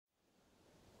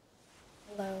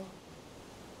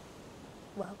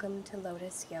Welcome to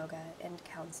Lotus Yoga and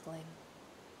Counseling.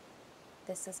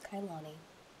 This is Kailani.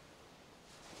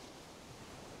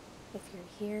 If you're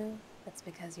here, it's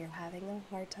because you're having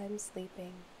a hard time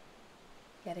sleeping,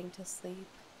 getting to sleep,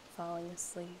 falling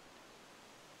asleep,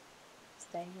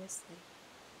 staying asleep.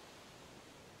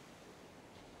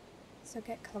 So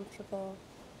get comfortable,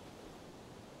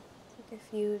 take a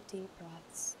few deep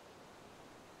breaths.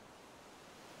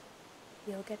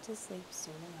 You'll get to sleep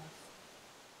soon enough.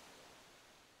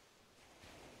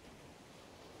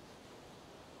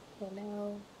 For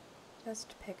now,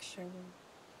 just picture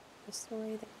the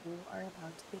story that you are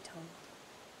about to be told.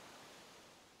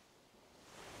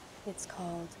 It's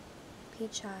called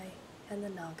Pichai and the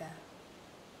Naga.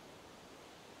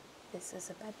 This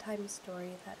is a bedtime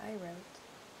story that I wrote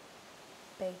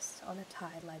based on a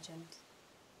Thai legend.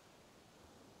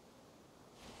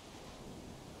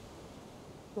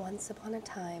 Once upon a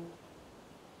time,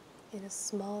 in a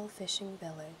small fishing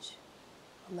village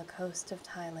on the coast of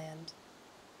Thailand,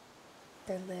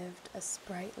 there lived a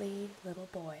sprightly little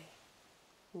boy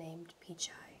named Pichai.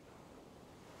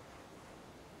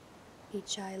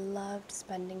 Pichai loved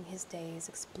spending his days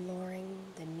exploring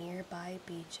the nearby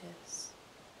beaches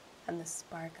and the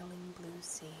sparkling blue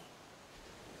sea.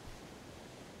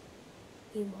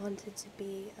 He wanted to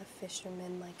be a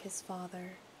fisherman like his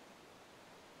father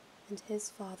and his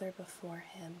father before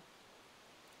him.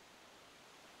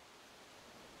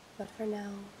 But for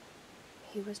now,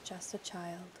 he was just a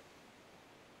child.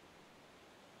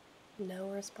 No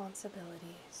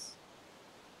responsibilities,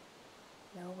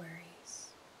 no worries.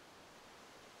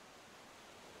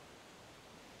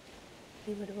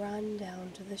 He would run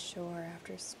down to the shore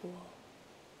after school,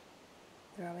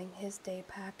 throwing his day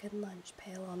pack and lunch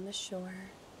pail on the shore,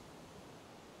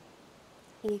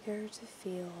 eager to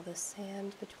feel the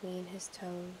sand between his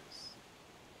toes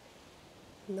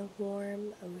and the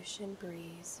warm ocean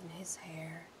breeze in his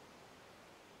hair.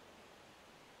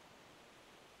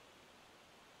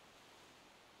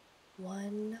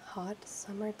 One hot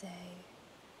summer day,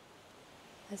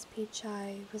 as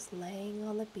Pichai was laying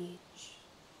on the beach,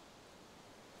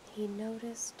 he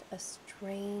noticed a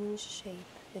strange shape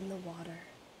in the water.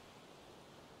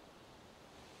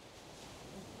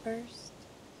 At first,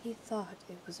 he thought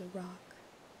it was a rock,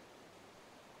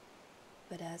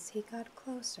 but as he got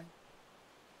closer,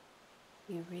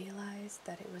 he realized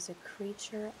that it was a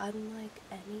creature unlike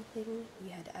anything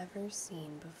he had ever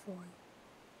seen before.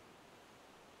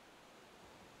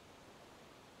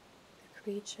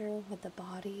 The creature had the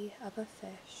body of a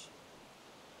fish,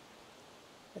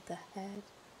 with the head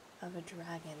of a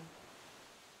dragon,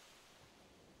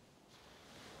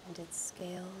 and its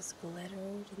scales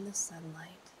glittered in the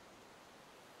sunlight.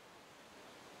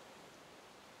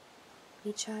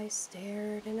 Pichai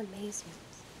stared in amazement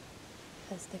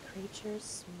as the creature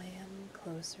swam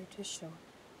closer to shore.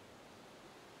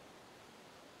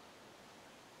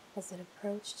 As it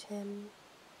approached him,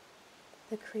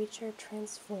 the creature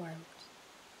transformed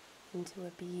into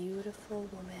a beautiful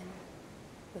woman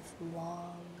with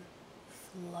long,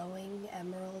 flowing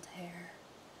emerald hair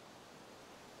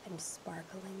and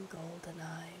sparkling golden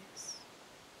eyes.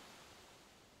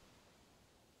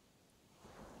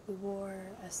 He wore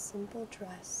a simple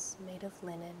dress made of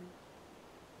linen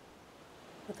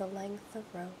with a length of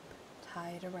rope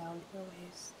tied around her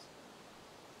waist.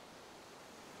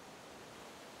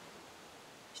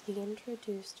 She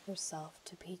introduced herself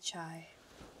to Pichai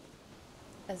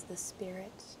as the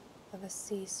spirit of a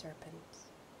sea serpent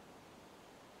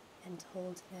and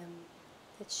told him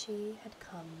that she had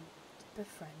come to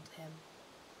befriend him.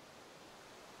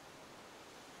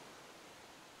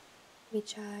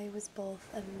 Pichai was both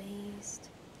amazed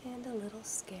and a little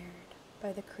scared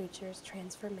by the creature's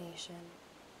transformation,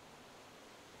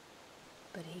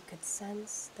 but he could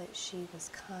sense that she was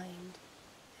kind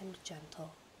and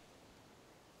gentle.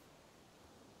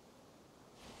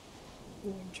 He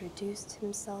introduced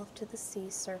himself to the sea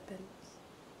serpent,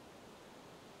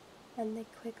 and they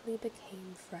quickly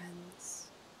became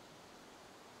friends.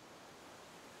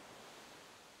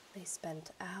 They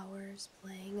spent hours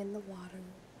playing in the water,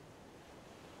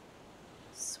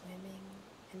 swimming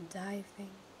and diving,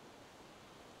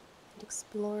 and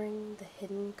exploring the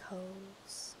hidden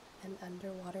coves and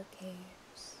underwater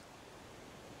caves.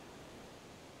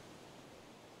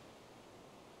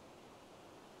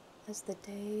 As the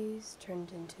days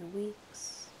turned into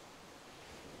weeks,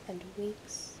 and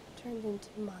weeks turned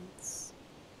into months,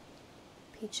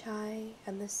 Pichai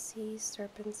and the sea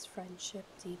serpent's friendship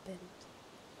deepened.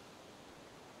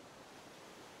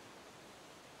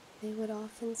 They would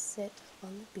often sit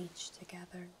on the beach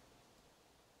together,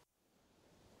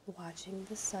 watching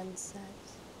the sunset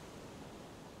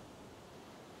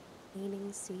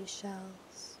cleaning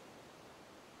seashells,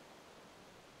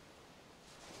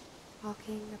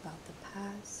 talking about the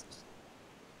past,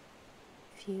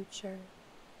 future,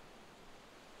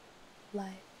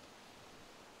 life,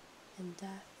 and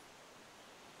death,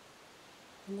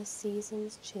 and the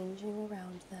seasons changing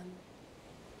around them.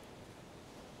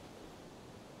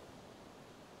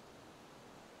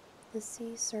 The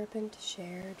sea serpent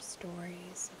shared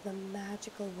stories of the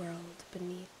magical world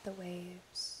beneath the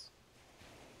waves,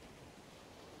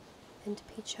 and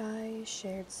Pichai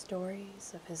shared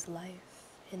stories of his life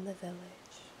in the village.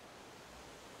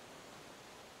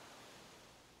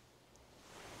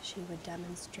 She would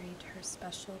demonstrate her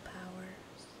special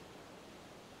powers,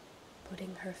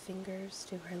 putting her fingers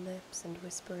to her lips and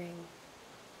whispering,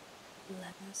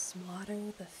 "Let us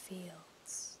water the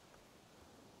fields,"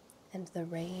 and the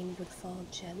rain would fall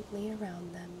gently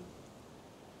around them,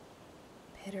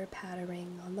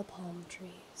 pitter-pattering on the palm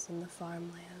trees and the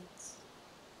farmlands.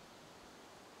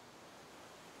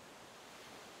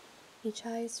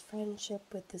 Pichai's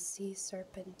friendship with the sea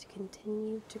serpent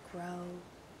continued to grow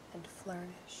and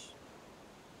flourish,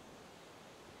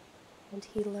 and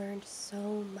he learned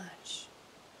so much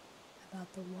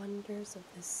about the wonders of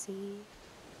the sea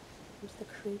and the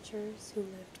creatures who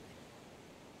lived with it.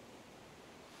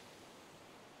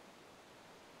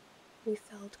 We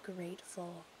felt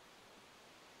grateful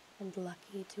and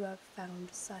lucky to have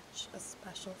found such a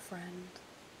special friend.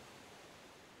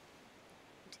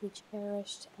 And we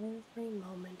cherished every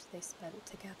moment they spent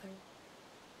together.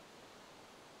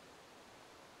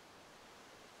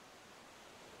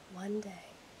 One day,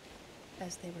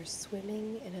 as they were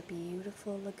swimming in a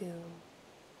beautiful lagoon,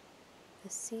 the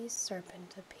sea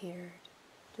serpent appeared,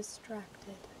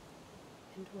 distracted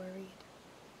and worried.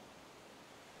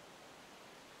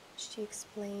 She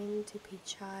explained to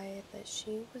Pichai that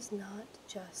she was not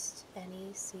just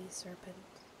any sea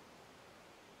serpent,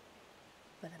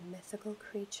 but a mythical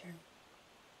creature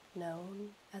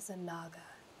known as a Naga.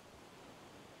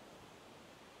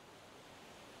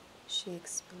 She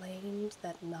explained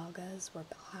that Nagas were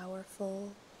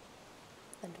powerful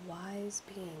and wise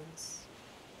beings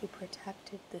who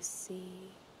protected the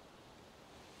sea,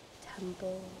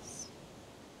 temples,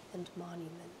 and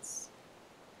monuments.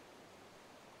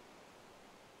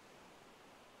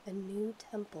 A new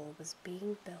temple was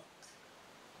being built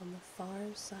on the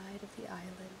far side of the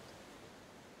island,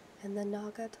 and the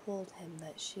Naga told him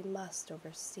that she must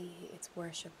oversee its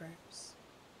worshippers.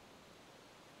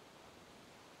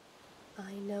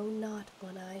 "I know not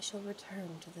when I shall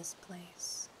return to this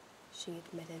place," she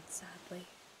admitted sadly.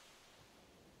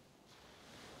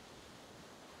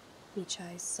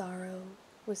 Pichai's sorrow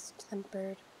was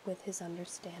tempered with his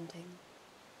understanding.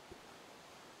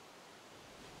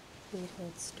 He had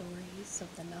heard stories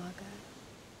of the Naga,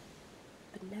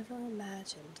 but never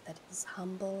imagined that his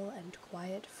humble and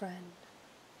quiet friend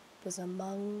was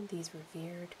among these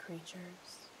revered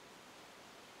creatures.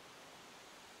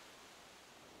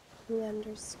 He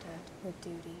understood her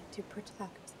duty to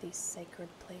protect these sacred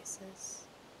places.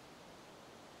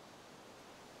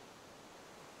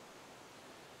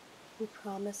 He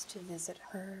promised to visit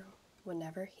her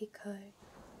whenever he could,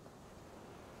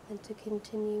 and to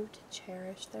continue to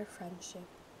cherish their friendship,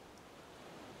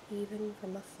 even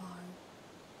from afar.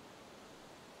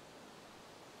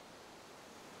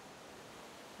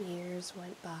 Years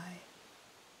went by.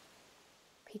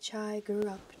 Pichai grew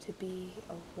up to be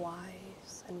a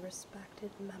wise and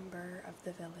respected member of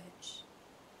the village.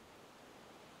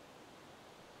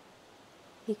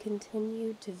 He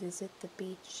continued to visit the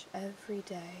beach every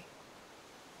day,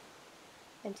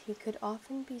 and he could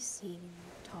often be seen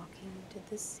talking to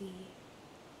the sea,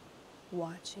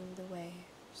 watching the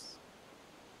waves.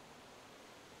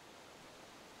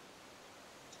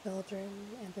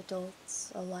 Children and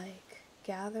adults alike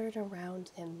gathered around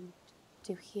him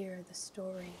to hear the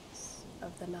stories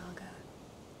of the Naga.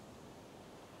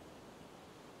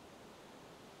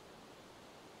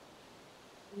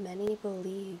 Many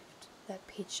believed that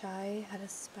Pichai had a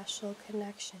special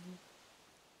connection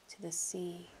to the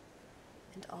sea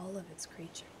and all of its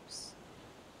creatures.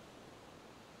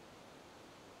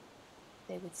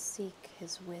 They would seek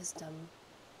his wisdom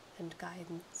and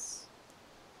guidance.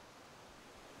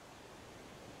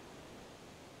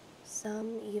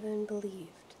 Some even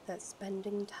believed that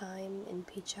spending time in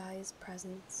Pichai's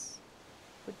presence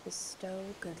would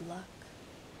bestow good luck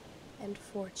and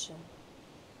fortune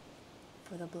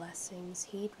for the blessings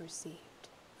he'd received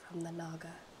from the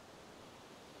Naga.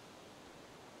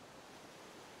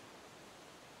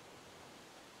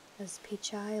 As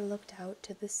Pichai looked out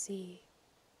to the sea,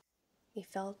 he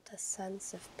felt a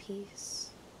sense of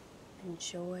peace and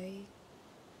joy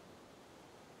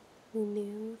who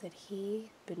knew that he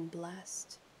had been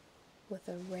blessed with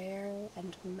a rare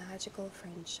and magical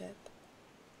friendship,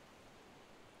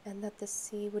 and that the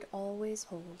sea would always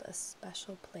hold a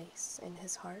special place in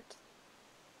his heart.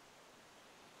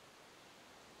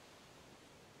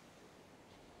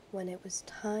 When it was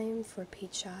time for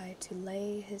Pichai to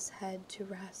lay his head to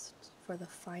rest for the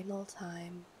final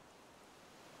time,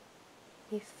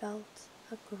 he felt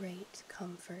a great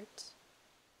comfort.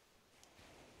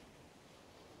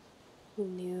 He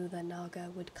knew the Naga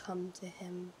would come to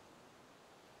him,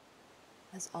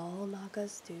 as all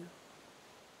Nagas do,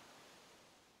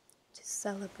 to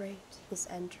celebrate his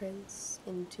entrance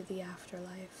into the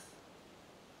afterlife.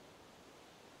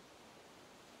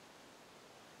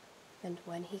 And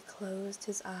when he closed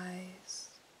his eyes,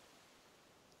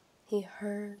 he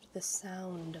heard the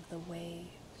sound of the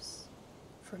waves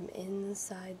from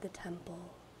inside the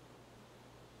temple,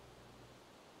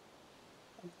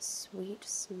 and the sweet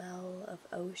smell of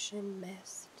ocean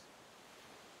mist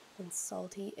and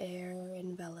salty air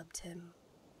enveloped him.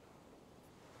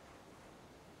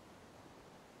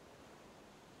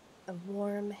 A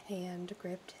warm hand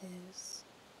gripped his,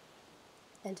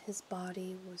 and his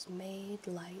body was made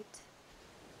light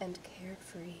and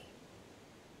carefree.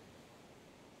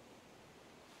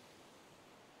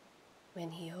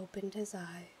 When he opened his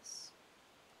eyes,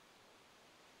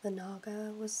 the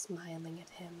Naga was smiling at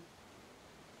him,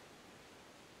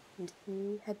 and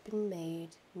he had been made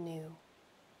new.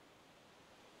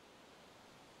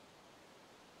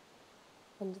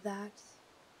 And that,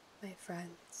 my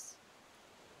friends,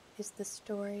 is the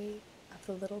story of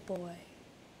the little boy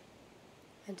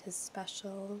and his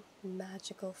special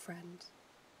magical friend.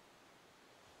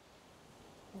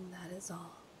 And that is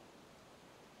all.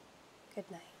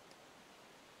 Good night.